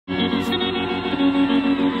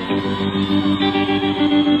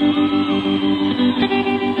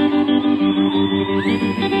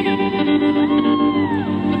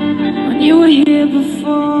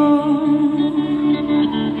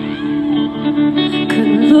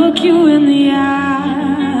look you in the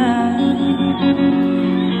eye,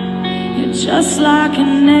 you're just like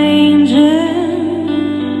an angel.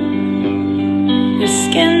 Your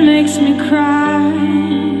skin makes me cry.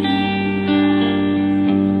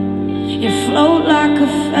 You float like a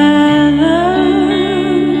feather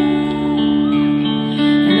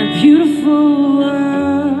in a beautiful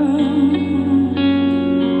world.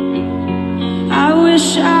 I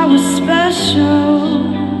wish I was special.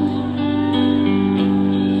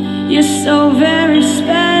 You're so very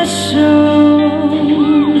special,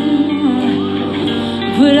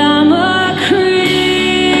 but I'm a creep.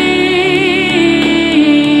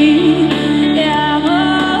 Yeah, I'm a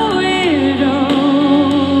weirdo.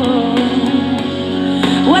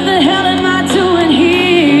 What the hell am I